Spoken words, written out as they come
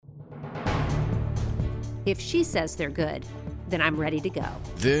If she says they're good, then I'm ready to go.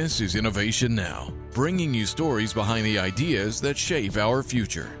 This is Innovation Now, bringing you stories behind the ideas that shape our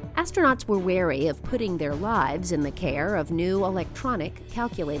future. Astronauts were wary of putting their lives in the care of new electronic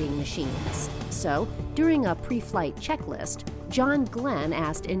calculating machines. So, during a pre-flight checklist, John Glenn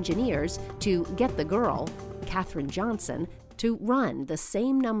asked engineers to get the girl, Katherine Johnson, to run the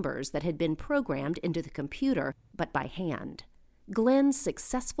same numbers that had been programmed into the computer, but by hand. Glenn's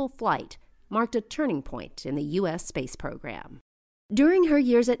successful flight marked a turning point in the U.S. space program. During her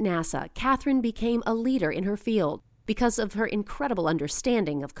years at NASA, Katherine became a leader in her field because of her incredible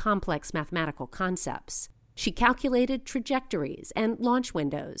understanding of complex mathematical concepts. She calculated trajectories and launch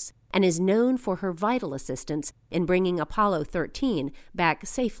windows and is known for her vital assistance in bringing Apollo 13 back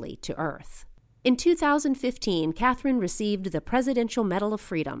safely to Earth. In 2015, Katherine received the Presidential Medal of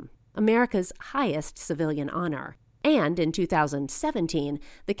Freedom, America's highest civilian honor. And in 2017,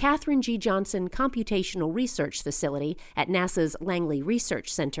 the Katherine G. Johnson Computational Research Facility at NASA's Langley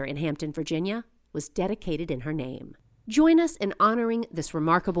Research Center in Hampton, Virginia, was dedicated in her name. Join us in honoring this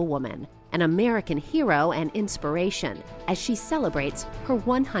remarkable woman, an American hero and inspiration, as she celebrates her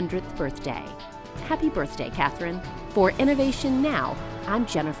 100th birthday. Happy birthday, Katherine. For Innovation Now, I'm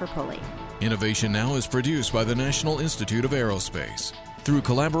Jennifer Pulley. Innovation Now is produced by the National Institute of Aerospace through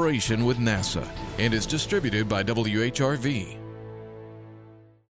collaboration with NASA and is distributed by WHRV.